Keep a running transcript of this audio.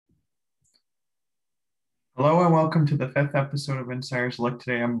Hello and welcome to the fifth episode of Insider's Look.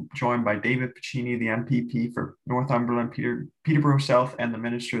 Today I'm joined by David Piccini, the MPP for Northumberland, Peterborough South, and the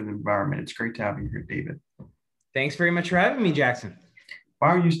Minister of the Environment. It's great to have you here, David. Thanks very much for having me, Jackson.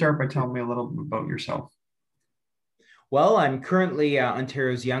 Why don't you start by telling me a little bit about yourself? Well, I'm currently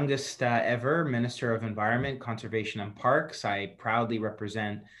Ontario's youngest ever Minister of Environment, Conservation and Parks. I proudly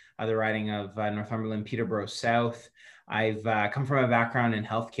represent the riding of Northumberland, Peterborough South. I've come from a background in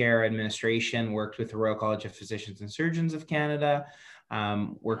healthcare administration, worked with the Royal College of Physicians and Surgeons of Canada,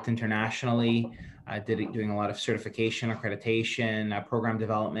 worked internationally, doing a lot of certification, accreditation, program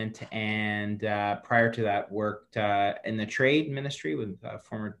development, and prior to that worked in the trade ministry with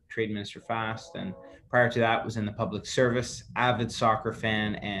former Trade Minister Fast, and prior to that was in the public service, avid soccer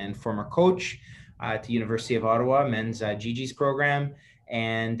fan and former coach at the University of Ottawa men's Gigi's program,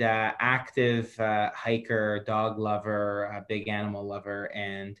 and active hiker, dog lover, big animal lover,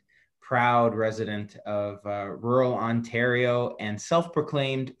 and proud resident of rural Ontario and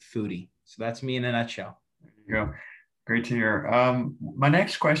self-proclaimed foodie. So that's me in a nutshell. There you go. Great to hear. My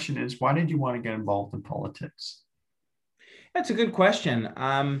next question is, why did you want to get involved in politics? That's a good question.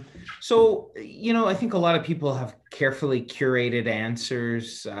 I think a lot of people have carefully curated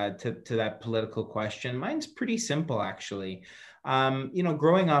answers to that political question. Mine's pretty simple, actually.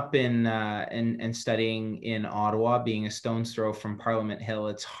 Growing up and studying in Ottawa, being a stone's throw from Parliament Hill,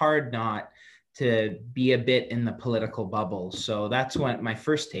 it's hard not to be a bit in the political bubble. So that's when my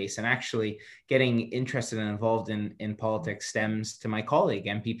first taste, and actually getting interested and involved in politics stems to my colleague,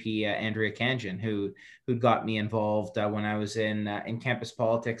 MPP Andrea Khanjin, who got me involved when I was in campus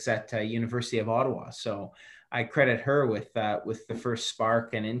politics at University of Ottawa. So I credit her with the first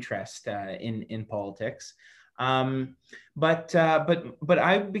spark and interest in politics. But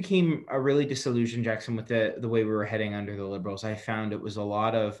I became really disillusioned, Jackson, with the way we were heading under the Liberals. I found it was a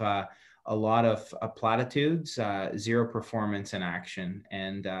lot of platitudes, zero performance and action,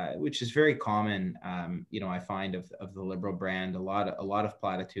 and which is very common. I find of the Liberal brand, a lot of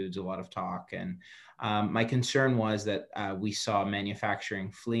platitudes, a lot of talk, and my concern was that we saw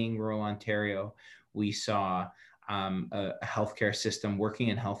manufacturing fleeing rural Ontario. We saw a healthcare system working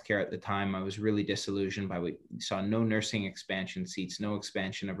in healthcare at the time. I was really disillusioned by we saw no nursing expansion seats, no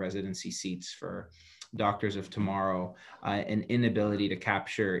expansion of residency seats for doctors of tomorrow, an inability to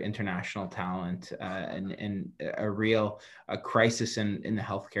capture international talent, and a real crisis in the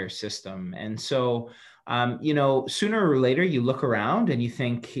healthcare system. And so, sooner or later, you look around and you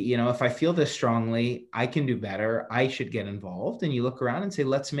think, if I feel this strongly, I can do better. I should get involved. And you look around and say,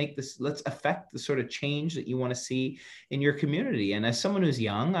 let's affect the sort of change that you want to see in your community. And as someone who's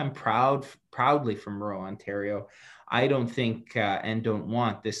young, I'm proudly from rural Ontario. I don't think and don't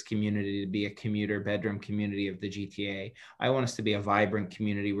want this community to be a commuter bedroom community of the GTA. I want us to be a vibrant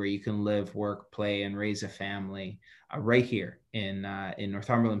community where you can live, work, play, and raise a family right here in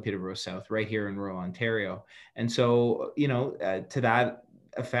Northumberland, Peterborough South, right here in rural Ontario. And so, to that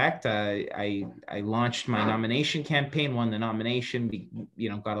effect, I launched my nomination campaign, won the nomination,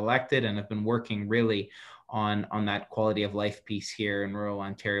 got elected, and have been working really on that quality of life piece here in rural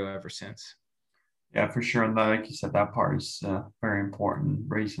Ontario ever since. Yeah, for sure. And like you said, that part is very important,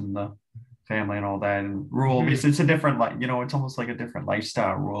 raising the family and all that. And rural, Mhm. it's a different, it's almost like a different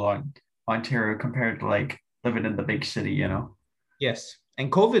lifestyle, rural Ontario compared to like living in the big city. Yes.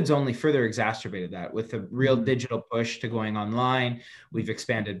 And COVID's only further exacerbated that with a real Mhm. digital push to going online. We've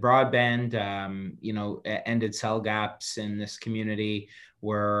expanded broadband, ended cell gaps in this community.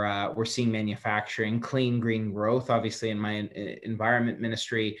 We're seeing manufacturing, clean green growth. Obviously, in my environment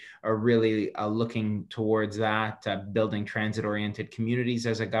ministry, are really looking towards that, building transit-oriented communities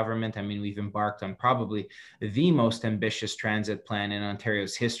as a government. I mean, we've embarked on probably the most ambitious transit plan in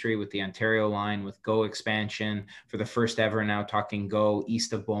Ontario's history with the Ontario Line, with GO expansion for the first ever, now talking GO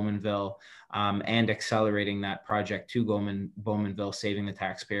east of Bowmanville, and accelerating that project to Bowmanville, saving the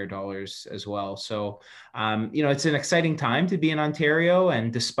taxpayer dollars as well. So, it's an exciting time to be in Ontario,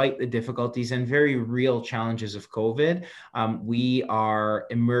 and despite the difficulties and very real challenges of COVID, we are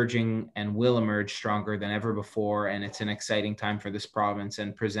emerging and will emerge stronger than ever before. And it's an exciting time for this province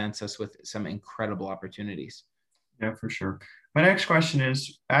and presents us with some incredible opportunities. Yeah, for sure. My next question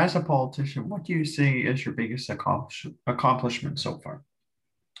is, as a politician, what do you see as your biggest accomplishment so far?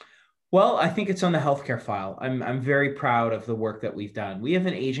 Well, I think it's on the healthcare file. I'm very proud of the work that we've done. We have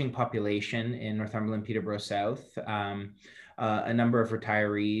an aging population in Northumberland, Peterborough South. a number of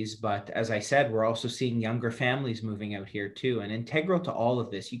retirees. But as I said, we're also seeing younger families moving out here too. And integral to all of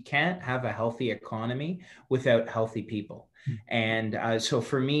this, you can't have a healthy economy without healthy people. And so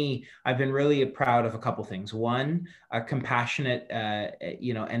for me, I've been really proud of a couple things. One, a compassionate,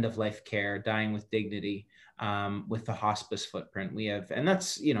 end of life care, dying with dignity. With the hospice footprint we have, and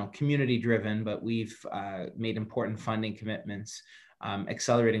that's community driven, but we've made important funding commitments,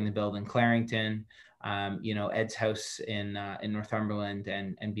 accelerating the build in Clarington, Ed's house in Northumberland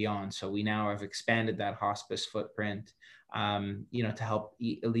and beyond. So we now have expanded that hospice footprint, to help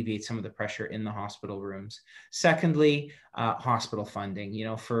alleviate some of the pressure in the hospital rooms. Secondly, hospital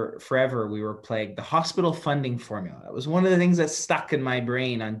funding. For forever we were plagued the hospital funding formula. It was one of the things that stuck in my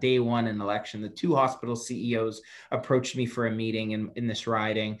brain on day one in election. The two hospital CEOs approached me for a meeting in this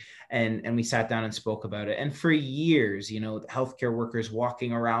riding, and we sat down and spoke about it. And for years, healthcare workers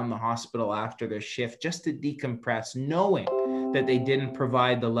walking around the hospital after their shift just to decompress, knowing that they didn't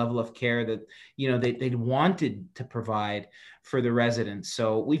provide the level of care that they'd wanted to provide for the residents.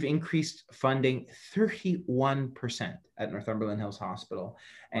 So we've increased funding 31% at Northumberland Hills Hospital,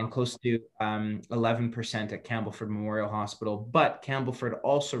 and close to 11% at Campbellford Memorial Hospital. But Campbellford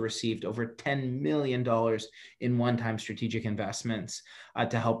also received over $10 million in one-time strategic investments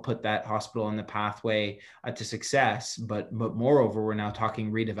to help put that hospital on the pathway to success. But moreover, we're now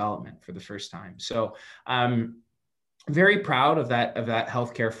talking redevelopment for the first time. So very proud of that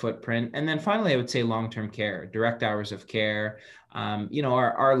healthcare footprint. And then finally, I would say long-term care, direct hours of care,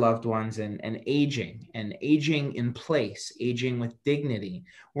 our loved ones and aging in place, aging with dignity.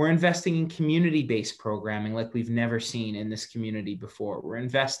 We're investing in community-based programming like we've never seen in this community before. We're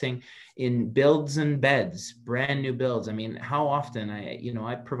investing in builds and beds, brand new builds. I mean, how often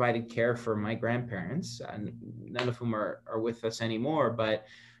I provided care for my grandparents, and none of whom are with us anymore, but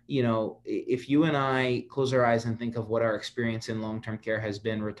if you and I close our eyes and think of what our experience in long-term care has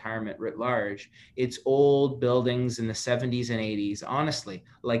been, retirement writ large, it's old buildings in the 70s and 80s, honestly,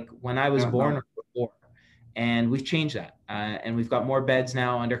 like when I was born or before. And we've changed that. And we've got more beds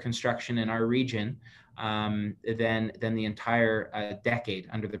now under construction in our region than the entire decade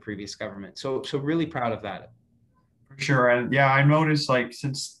under the previous government. So really proud of that. For sure. And yeah, I noticed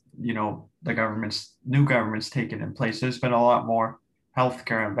since, the new government's taken in place, there's been a lot more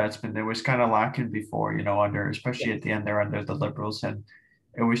healthcare investment. It was kind of lacking before, especially at the end there under the Liberals, and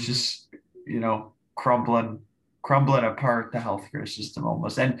it was just, crumbling apart the healthcare system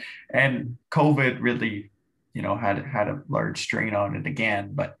almost. And COVID really, had a large strain on it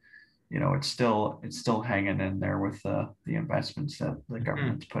again, but it's still hanging in there with the investments that the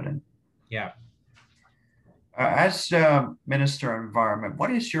government's put in. Yeah. As Minister of Environment,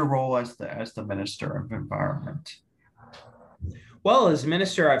 what is your role as the Minister of Environment? Well, as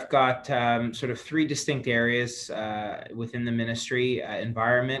minister, I've got sort of three distinct areas within the ministry: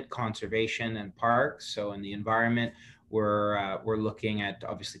 environment, conservation, and parks. So in the environment, we're looking at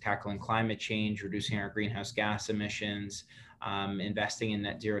obviously tackling climate change, reducing our greenhouse gas emissions, investing in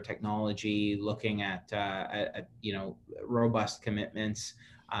net zero technology, looking at robust commitments,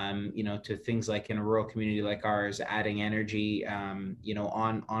 to things like in a rural community like ours, adding energy,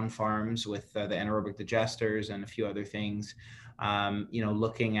 on farms with the anaerobic digesters and a few other things.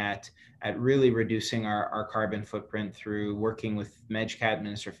 Looking at really reducing our carbon footprint through working with MedCat,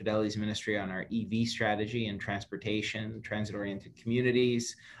 Minister Fideli's ministry, on our EV strategy and transportation, transit-oriented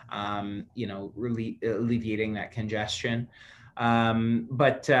communities, really alleviating that congestion.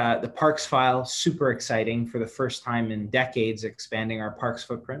 But the parks file, super exciting. For the first time in decades, expanding our parks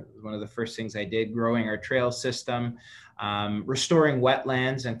footprint was one of the first things I did, growing our trail system, restoring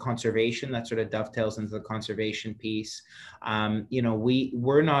wetlands and conservation. That sort of dovetails into the conservation piece.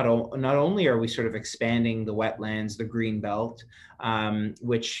 We're not only are we sort of expanding the wetlands, the green belt,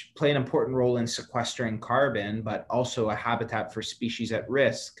 which play an important role in sequestering carbon, but also a habitat for species at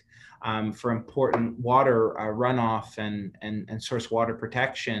risk, for important water runoff and source water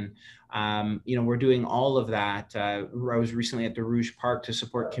protection. We're doing all of that. I was recently at the Rouge Park to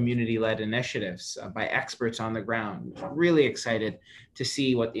support community-led initiatives by experts on the ground. Really excited to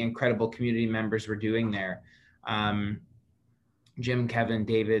see what the incredible community members were doing there. Jim, Kevin,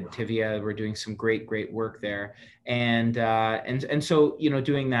 David, Tivia were doing some great work there. And so,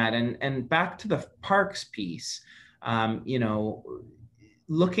 doing that and back to the parks piece,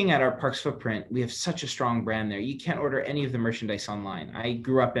 looking at our parks footprint, we have such a strong brand there. You can't order any of the merchandise online. I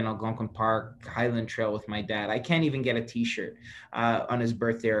grew up in Algonquin Park, Highland Trail with my dad. I can't even get a t-shirt on his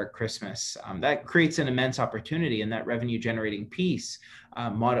birthday or Christmas. That creates an immense opportunity, and that revenue generating piece,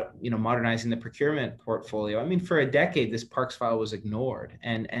 modernizing the procurement portfolio. I mean, for a decade, this parks file was ignored.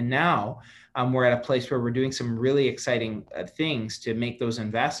 And now we're at a place where we're doing some really exciting things to make those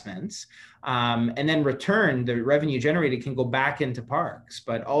investments. And then return, the revenue generated can go back into parks,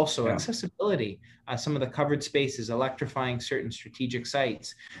 but also accessibility, some of the covered spaces, electrifying certain strategic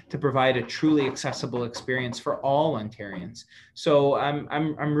sites to provide a truly accessible experience for all Ontarians. So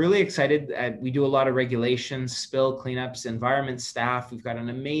I'm really excited. We do a lot of regulations, spill cleanups, environment staff. We've got an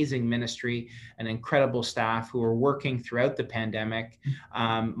amazing ministry, an incredible staff who are working throughout the pandemic,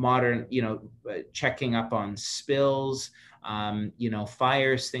 modern, checking up on spills,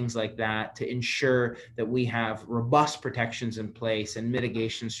 fires, things like that, to ensure that we have robust protections in place and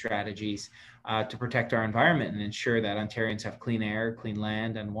mitigation strategies to protect our environment and ensure that Ontarians have clean air, clean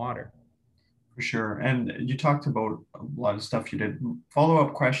land, and water. For sure. And you talked about a lot of stuff you did.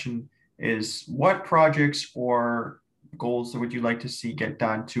 Follow-up question is, what projects or goals would you like to see get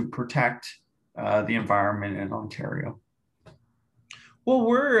done to protect the environment in Ontario? Well,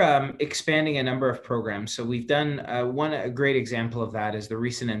 we're expanding a number of programs. So we've done a great example of that is the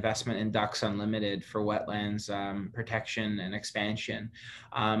recent investment in Ducks Unlimited for wetlands protection and expansion.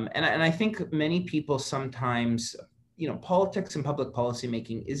 And I think many people sometimes, politics and public policy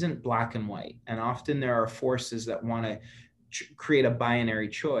making isn't black and white. And often there are forces that want to create a binary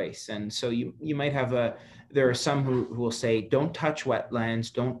choice. And so you might have there are some who will say, don't touch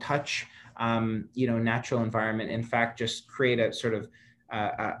wetlands, don't touch, natural environment. In fact, just create a sort of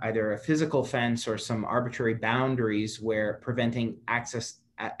either a physical fence or some arbitrary boundaries where preventing access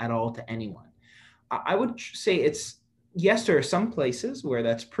at all to anyone. I would say yes, there are some places where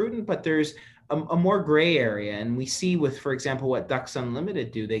that's prudent, but there's a more gray area. And we see with, for example, what Ducks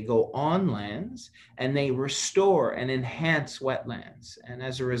Unlimited do, they go on lands and they restore and enhance wetlands. And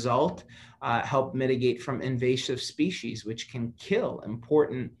as a result, help mitigate from invasive species, which can kill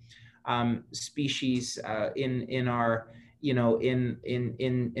important species in our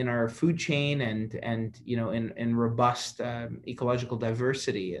in our food chain and in robust ecological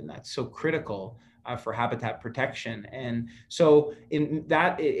diversity, and that's so critical for habitat protection. And so in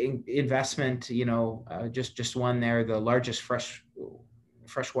that investment, just one there, the largest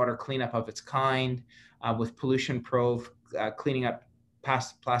freshwater cleanup of its kind, with Pollution Pro cleaning up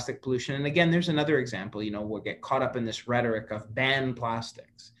past plastic pollution. And again, there's another example. We'll get caught up in this rhetoric of ban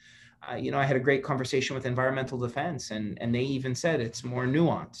plastics. I had a great conversation with Environmental Defense, and they even said it's more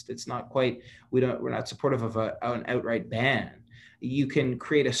nuanced. It's not quite, we're not supportive of an outright ban. You can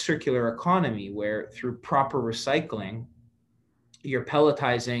create a circular economy where through proper recycling, you're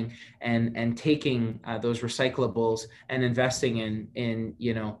pelletizing and taking those recyclables and investing in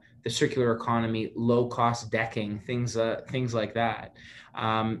the circular economy, low cost decking, things like that.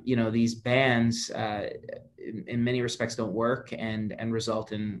 These bans in many respects don't work and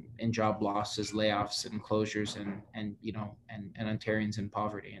result in job losses, layoffs, and closures, and Ontarians in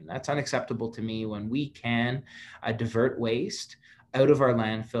poverty. And that's unacceptable to me. When we can divert waste out of our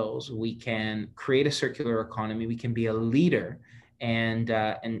landfills, we can create a circular economy, we can be a leader and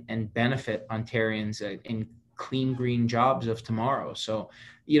benefit Ontarians in clean green jobs of tomorrow. So,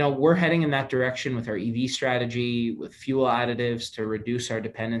 we're heading in that direction with our EV strategy, with fuel additives to reduce our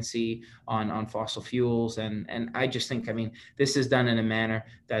dependency on fossil fuels. And I just think, this is done in a manner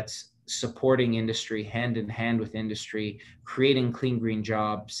that's supporting industry, hand in hand with industry, creating clean green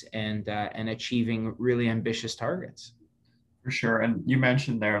jobs and achieving really ambitious targets. For sure. And you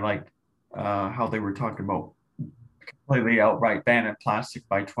mentioned there, how they were talking about completely outright banning plastic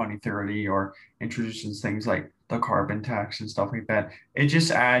by 2030 or introducing things like the carbon tax and stuff like that. It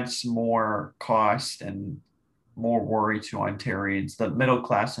just adds more cost and more worry to Ontarians, the middle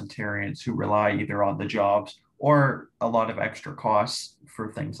class Ontarians who rely either on the jobs or a lot of extra costs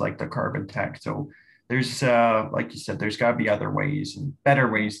for things like the carbon tax. So there's, like you said, there's got to be other ways and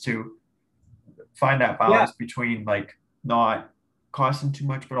better ways to find that balance between not costing too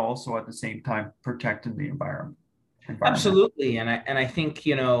much, but also at the same time protecting the environment. Absolutely. And I think,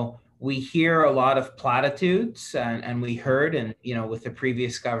 we hear a lot of platitudes and we heard, with the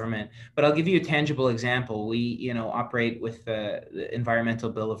previous government, but I'll give you a tangible example. We, operate with the Environmental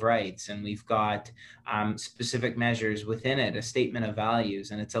Bill of Rights, and we've got specific measures within it, a statement of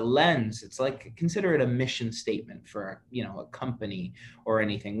values, and it's a lens. It's consider it a mission statement for, a company or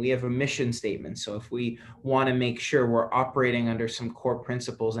anything. We have a mission statement. So if we want to make sure we're operating under some core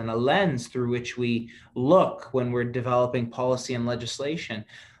principles and a lens through which we look when we're developing policy and legislation,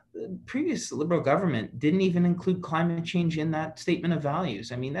 the previous Liberal government didn't even include climate change in that statement of values.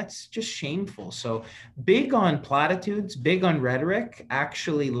 That's just shameful. So big on platitudes, big on rhetoric,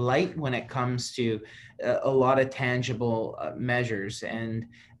 actually light when it comes to a lot of tangible measures. And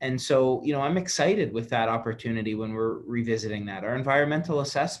so, I'm excited with that opportunity when we're revisiting that. Our environmental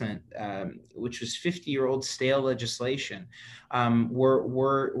assessment, which was 50-year-old stale legislation,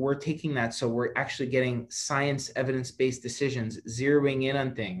 we're taking that. So we're actually getting science evidence-based decisions, zeroing in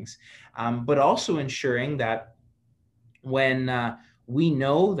on things, but also ensuring that when we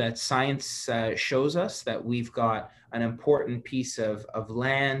know that science shows us that we've got an important piece of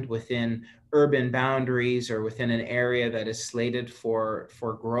land within urban boundaries or within an area that is slated for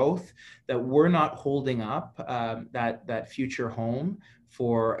growth, that we're not holding up that future home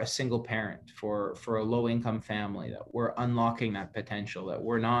for a single parent, for a low income family, that we're unlocking that potential, that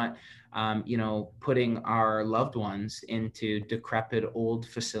we're not putting our loved ones into decrepit old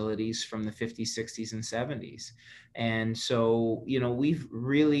facilities from the 50s, 60s, and 70s. And so, we've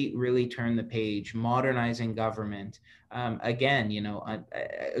really turned the page, modernizing government. Again,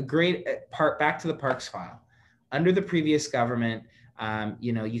 a great part, back to the parks file. Under the previous government,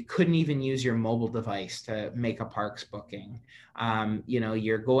 you couldn't even use your mobile device to make a parks booking.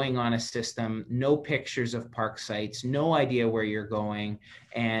 You're going on a system, no pictures of park sites, no idea where you're going,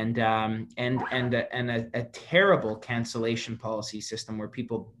 and a terrible cancellation policy system where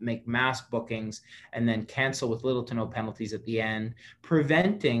people make mass bookings and then cancel with little to no penalties at the end,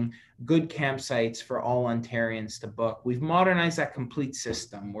 preventing good campsites for all Ontarians to book. We've modernized that complete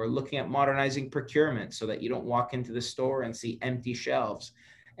system. We're looking at modernizing procurement so that you don't walk into the store and see empty shelves.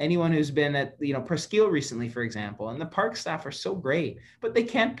 Anyone who's been at, Presqu'île recently, for example, and the park staff are so great, but they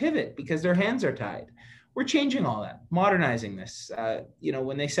can't pivot because their hands are tied. We're changing all that, modernizing this.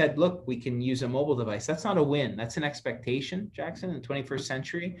 When they said, look, we can use a mobile device, that's not a win. That's an expectation, Jackson, in the 21st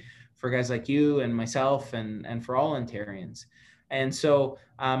century for guys like you and myself and for all Ontarians. And so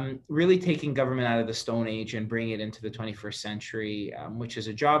really taking government out of the Stone Age and bringing it into the 21st century, which is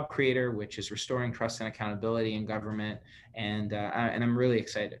a job creator, which is restoring trust and accountability in government. And I'm really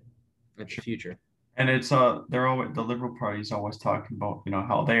excited for the future. And it's they're always, the Liberal Party is always talking about,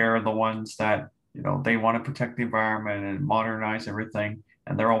 how they are the ones that, they want to protect the environment and modernize everything.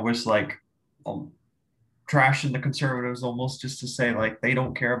 And they're always like trashing the Conservatives almost just to say like they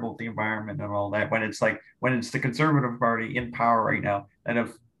don't care about the environment and all that, when it's the Conservative Party in power right now that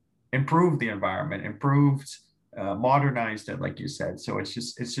have improved the environment, modernized it, like you said. So it's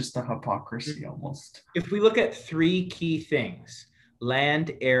just a hypocrisy almost. If we look at three key things: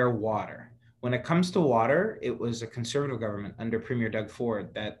 land, air, water. When it comes to water, it was a Conservative government under Premier Doug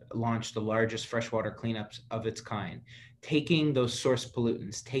Ford that launched the largest freshwater cleanups of its kind, taking those source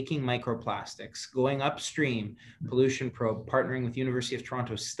pollutants, taking microplastics, going upstream, pollution probe, partnering with University of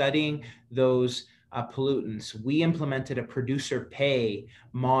Toronto, studying those pollutants. We implemented a producer pay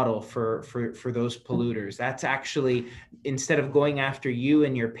model for those polluters. That's actually, instead of going after you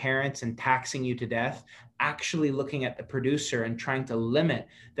and your parents and taxing you to death, actually looking at the producer and trying to limit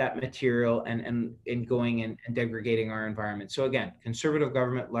that material and going and degrading our environment. So again, Conservative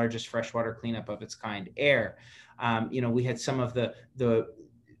government, largest freshwater cleanup of its kind. Air, we had some of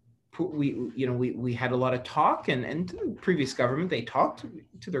we had a lot of talk, and previous government, they talked,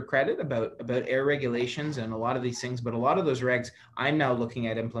 to their credit, about air regulations and a lot of these things, but a lot of those regs I'm now looking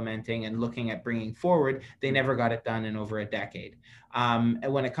at implementing and looking at bringing forward, they never got it done in over a decade.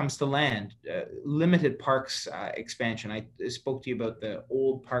 And when it comes to land, limited parks expansion, I spoke to you about the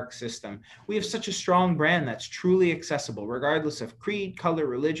old park system. We have such a strong brand that's truly accessible, regardless of creed, color,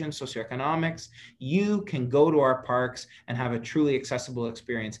 religion, socioeconomics. You can go to our parks and have a truly accessible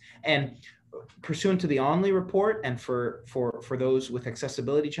experience. And pursuant to the Onley report, and for those with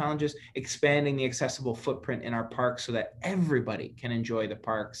accessibility challenges, expanding the accessible footprint in our parks so that everybody can enjoy the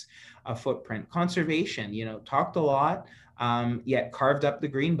parks footprint. Conservation, talked a lot, yet carved up the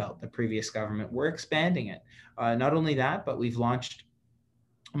Greenbelt, the previous government. We're expanding it. Not only that, but we've launched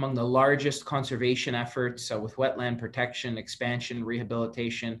among the largest conservation efforts with wetland protection, expansion,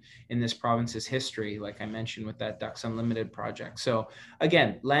 rehabilitation in this province's history, like I mentioned with that Ducks Unlimited project. So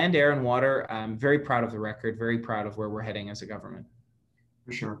again, land, air, and water, I'm very proud of the record, very proud of where we're heading as a government.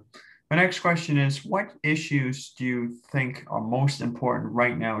 For sure. My next question is, what issues do you think are most important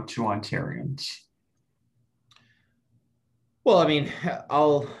right now to Ontarians? Well, I mean,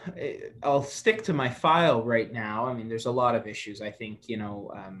 I'll stick to my file right now. I mean, there's a lot of issues. I think,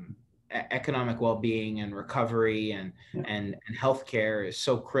 economic well-being and recovery and healthcare is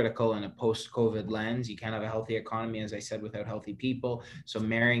so critical in a post-COVID lens. You can't have a healthy economy, as I said, without healthy people. So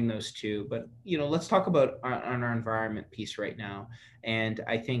marrying those two. But let's talk about on our environment piece right now. And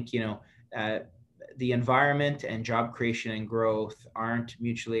I think the environment and job creation and growth aren't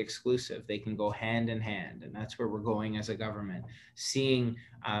mutually exclusive. They can go hand in hand. And that's where we're going as a government, seeing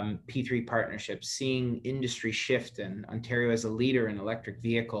P3 partnerships, seeing industry shift, and Ontario as a leader in electric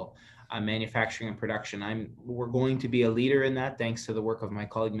vehicle manufacturing and production. We're going to be a leader in that, thanks to the work of my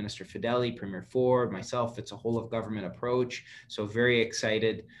colleague, Minister Fedeli, Premier Ford, myself. It's a whole of government approach. So very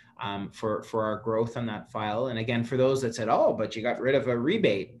excited for our growth on that file. And again, for those that said, oh, but you got rid of a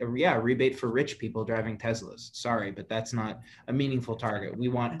rebate. Yeah, a rebate for rich people driving Teslas. Sorry, but that's not a meaningful target. We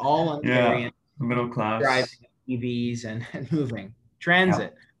want all Ontarians middle driving class. EVs and moving.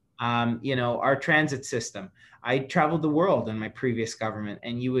 Transit. Our transit system. I traveled the world in my previous government,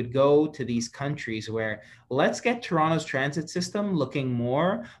 and you would go to these countries where, let's get Toronto's transit system looking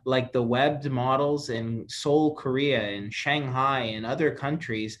more like the webbed models in Seoul, Korea, and Shanghai and other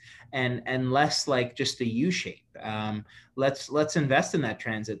countries, and less like just a U shape. Let's invest in that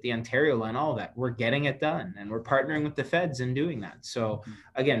transit, the Ontario line, all of that. We're getting it done, and we're partnering with the feds in doing that. So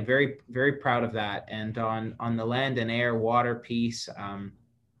again, very, very proud of that. And on the land and air, water piece,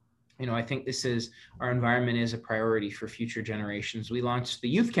 I think our environment is a priority for future generations. We launched the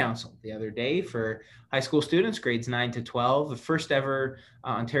Youth Council the other day for high school students, grades 9 to 12, the first ever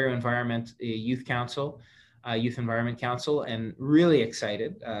Ontario Youth Environment Council, and really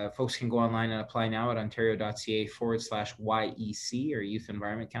excited. Folks can go online and apply now at ontario.ca/YEC, or Youth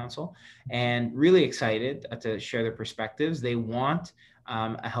Environment Council, and really excited to share their perspectives. They want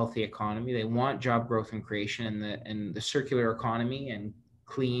a healthy economy. They want job growth and creation, and the circular economy and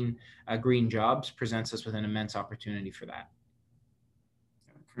clean green jobs presents us with an immense opportunity for that.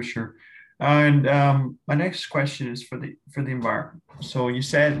 For sure. And my next question is for the environment. So you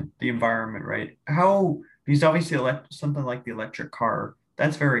said the environment, right? Because obviously something like the electric car,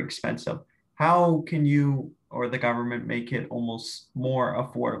 that's very expensive. How can you or the government make it almost more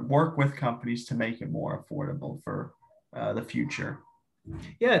affordable, work with companies to make it more affordable for the future?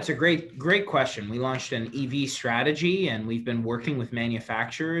 Yeah, it's a great question. We launched an EV strategy, and we've been working with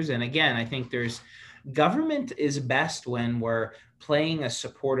manufacturers. And again, I think government is best when we're playing a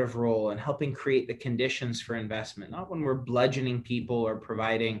supportive role and helping create the conditions for investment, not when we're bludgeoning people or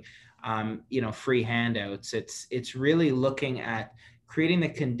providing, free handouts. It's really looking at creating the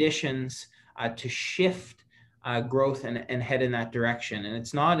conditions to shift growth and head in that direction. And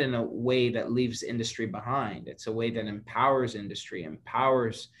it's not in a way that leaves industry behind. It's a way that empowers industry,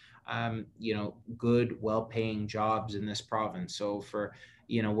 empowers, good, well-paying jobs in this province. So we're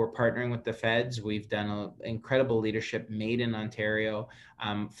partnering with the feds. We've done an incredible leadership made in Ontario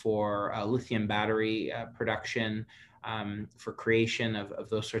for lithium battery production, for creation of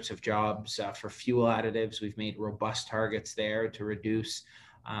those sorts of jobs, for fuel additives. We've made robust targets there to reduce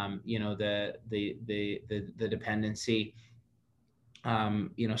the dependency,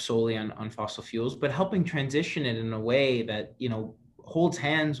 solely on fossil fuels, but helping transition it in a way that, holds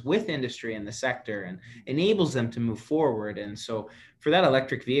hands with industry and the sector and enables them to move forward. And so for that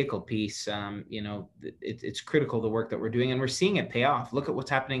electric vehicle piece, it's critical, the work that we're doing, and we're seeing it pay off. Look at what's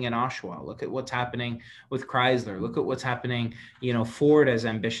happening in Oshawa. Look at what's happening with Chrysler. Look at what's happening, Ford has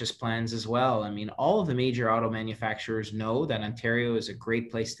ambitious plans as well. I mean, all of the major auto manufacturers know that Ontario is a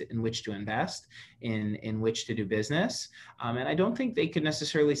great place in which to invest, in which to do business. And I don't think they could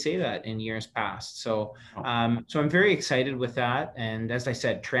necessarily say that in years past. So I'm very excited with that. And as I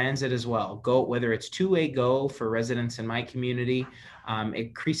said, transit as well. Whether it's two-way GO for residents in my community,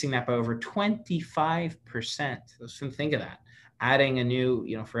 increasing that by over 25%. So think of that. Adding a new,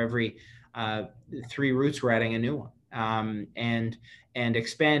 for every 3 routes, we're adding a new one. And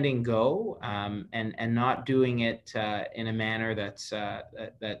expanding GO, and not doing it in a manner that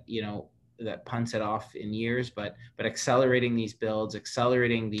punts it off in years, but accelerating these builds,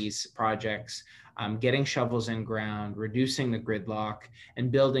 accelerating these projects, getting shovels in ground, reducing the gridlock,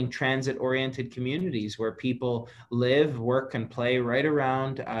 and building transit-oriented communities where people live, work, and play right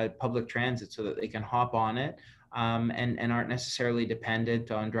around public transit so that they can hop on it, and aren't necessarily dependent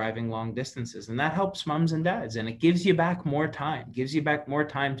on driving long distances. And that helps moms and dads, and it gives you back more time,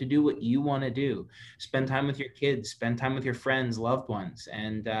 to do what you want to do, spend time with your kids, spend time with your friends, loved ones,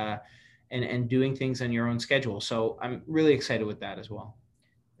 and doing things on your own schedule. So I'm really excited with that as well.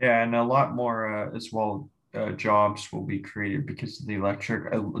 Yeah, and a lot more as well. Jobs will be created because of the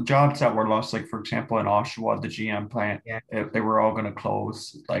electric jobs that were lost. Like for example, in Oshawa, the GM plant, Yeah. they were all going to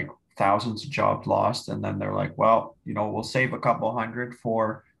close. Like thousands of jobs lost, and then they're like, well, we'll save a couple hundred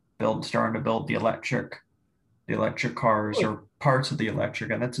for starting to build the electric cars or parts of the electric,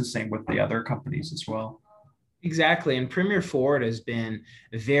 and that's the same with the other companies as well. Exactly. And Premier Ford has been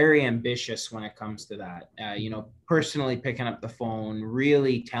very ambitious when it comes to that. Personally picking up the phone,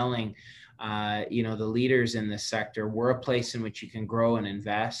 really telling the leaders in this sector. We're a place in which you can grow and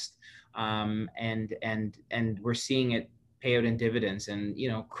invest, and we're seeing it pay out in dividends. And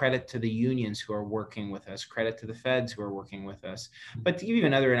credit to the unions who are working with us, credit to the feds who are working with us. But to give you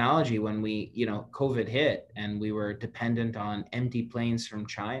another analogy, when COVID hit and we were dependent on empty planes from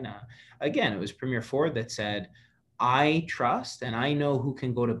China, again, it was Premier Ford that said, I trust and I know who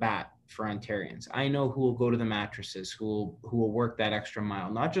can go to bat for Ontarians. I know who will go to the mattresses, who will work that extra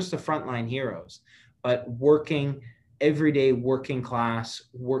mile, not just the frontline heroes, but everyday working class,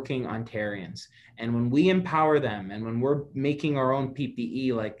 working Ontarians. And when we empower them, and when we're making our own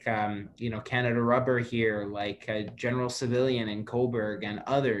PPE, like Canada Rubber here, like General Civilian in Cobourg and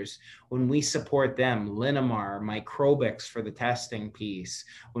others, when we support them, Linamar, Microbix for the testing piece,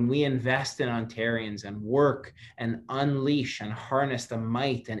 when we invest in Ontarians and work and unleash and harness the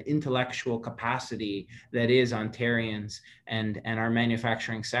might and intellectual capacity that is Ontarians and our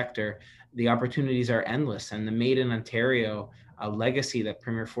manufacturing sector, the opportunities are endless. And the Made in Ontario legacy that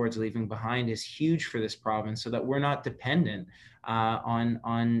Premier Ford's leaving behind is huge for this province, so that we're not dependent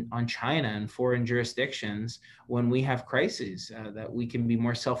on China and foreign jurisdictions when we have crises, that we can be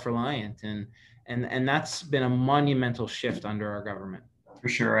more self-reliant. And that's been a monumental shift under our government. For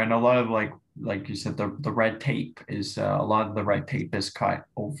sure. And a lot of like you said, the red tape is a lot of the red tape is cut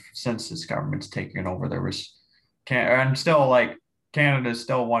since this government's taken over. There was and still like Canada is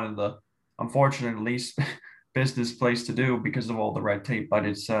still one of the unfortunate least business place to do because of all the red tape, but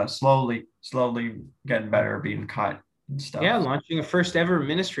it's slowly getting better, being cut and stuff. Yeah, launching a first ever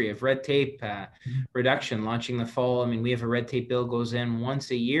ministry of red tape reduction, launching the fall. I mean, we have a red tape bill goes in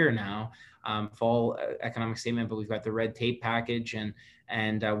once a year now, fall economic statement, but we've got the red tape package, and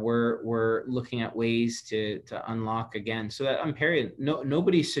we're looking at ways to unlock again, so that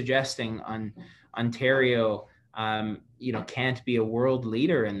nobody's suggesting Ontario can't be a world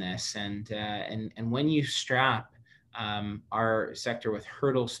leader in this. And when you strap our sector with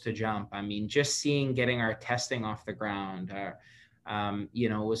hurdles to jump, I mean, just getting our testing off the ground,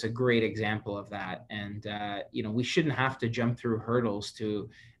 was a great example of that. And, we shouldn't have to jump through hurdles to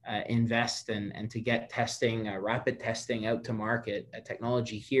invest and to get testing, rapid testing out to market,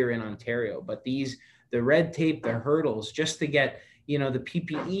 technology here in Ontario. But the red tape, the hurdles, just to get the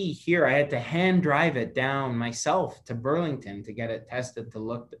PPE here, I had to hand drive it down myself to Burlington to get it tested, to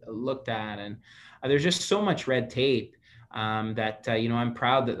looked at. And there's just so much red tape that, I'm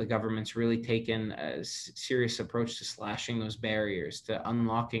proud that the government's really taken a serious approach to slashing those barriers, to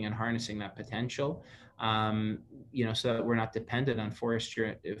unlocking and harnessing that potential, so that we're not dependent on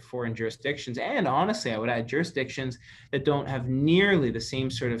foreign jurisdictions. And honestly, I would add jurisdictions that don't have nearly the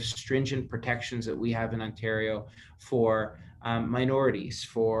same sort of stringent protections that we have in Ontario for minorities,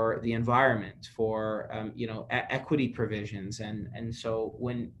 for the environment, for equity provisions. And so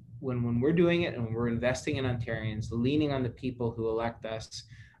when we're doing it and when we're investing in Ontarians, leaning on the people who elect us,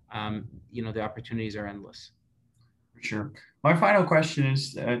 the opportunities are endless. For sure. My final question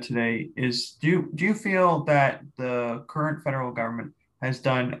is today is: do you feel that the current federal government has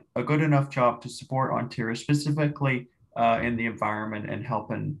done a good enough job to support Ontario, specifically in the environment, and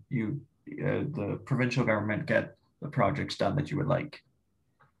helping the provincial government, get the projects done that you would like?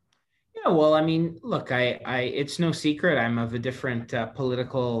 Yeah, well, I mean, look, it's no secret I'm of a different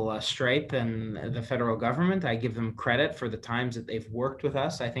political stripe than the federal government. I give them credit for the times that they've worked with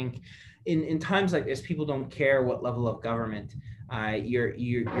us. I think in times like this, people don't care what level of government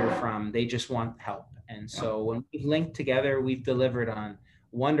you're from. They just want help. And so when we've linked together, we've delivered on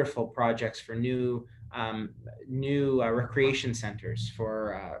wonderful projects for new recreation centers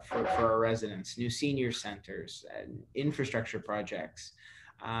for our residents, new senior centers, infrastructure projects,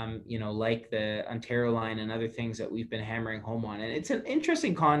 like the Ontario line and other things that we've been hammering home on. And it's an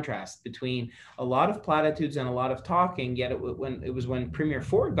interesting contrast between a lot of platitudes and a lot of talking, yet it was when Premier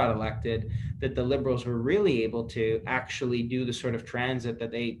Ford got elected that the Liberals were really able to actually do the sort of transit that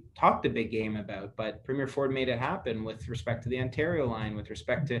they talked a big game about. But Premier Ford made it happen with respect to the Ontario line, with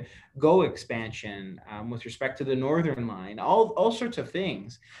respect to GO expansion, with respect to the Northern line, all sorts of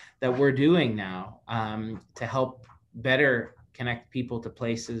things that we're doing now to help better connect people to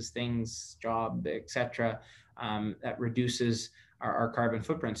places, things, job, etc., that reduces our carbon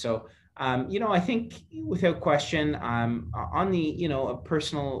footprint. So, I think without question, on the,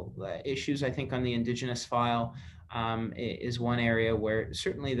 personal issues, I think on the Indigenous file, is one area where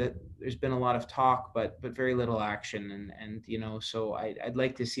certainly there's been a lot of talk, but very little action. And so I'd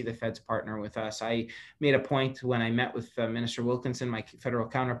like to see the feds partner with us. I made a point when I met with Minister Wilkinson, my federal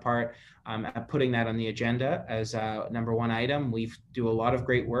counterpart, at putting that on the agenda as number one item. We do a lot of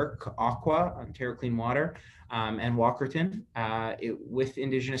great work, Aqua, Ontario Clean Water, and Walkerton, with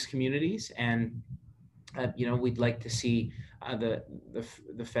Indigenous communities. And we'd like to see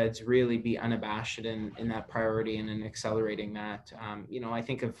the feds really be unabashed in that priority and in accelerating that. I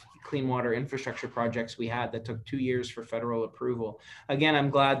think of clean water infrastructure projects we had that took 2 years for federal approval. Again, I'm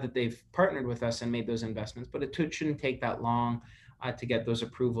glad that they've partnered with us and made those investments, but it shouldn't take that long to get those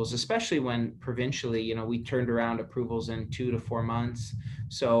approvals, especially when provincially, we turned around approvals in 2 to 4 months.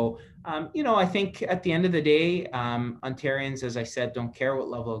 So, I think at the end of the day, Ontarians, as I said, don't care what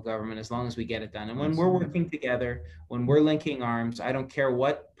level of government as long as we get it done. And when we're working together, when we're linking arms, I don't care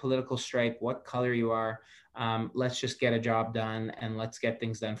what political stripe, what color you are, let's just get a job done and let's get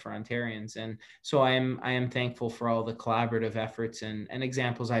things done for Ontarians. And so I am thankful for all the collaborative efforts and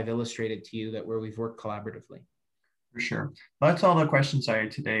examples I've illustrated to you that where we've worked collaboratively. For sure. Well, that's all the questions I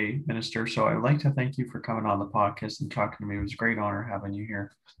had today, Minister. So I'd like to thank you for coming on the podcast and talking to me. It was a great honor having you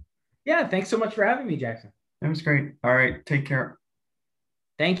here. Yeah, thanks so much for having me, Jackson. It was great. All right, take care.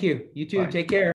 Thank you. You too. Bye. Take care.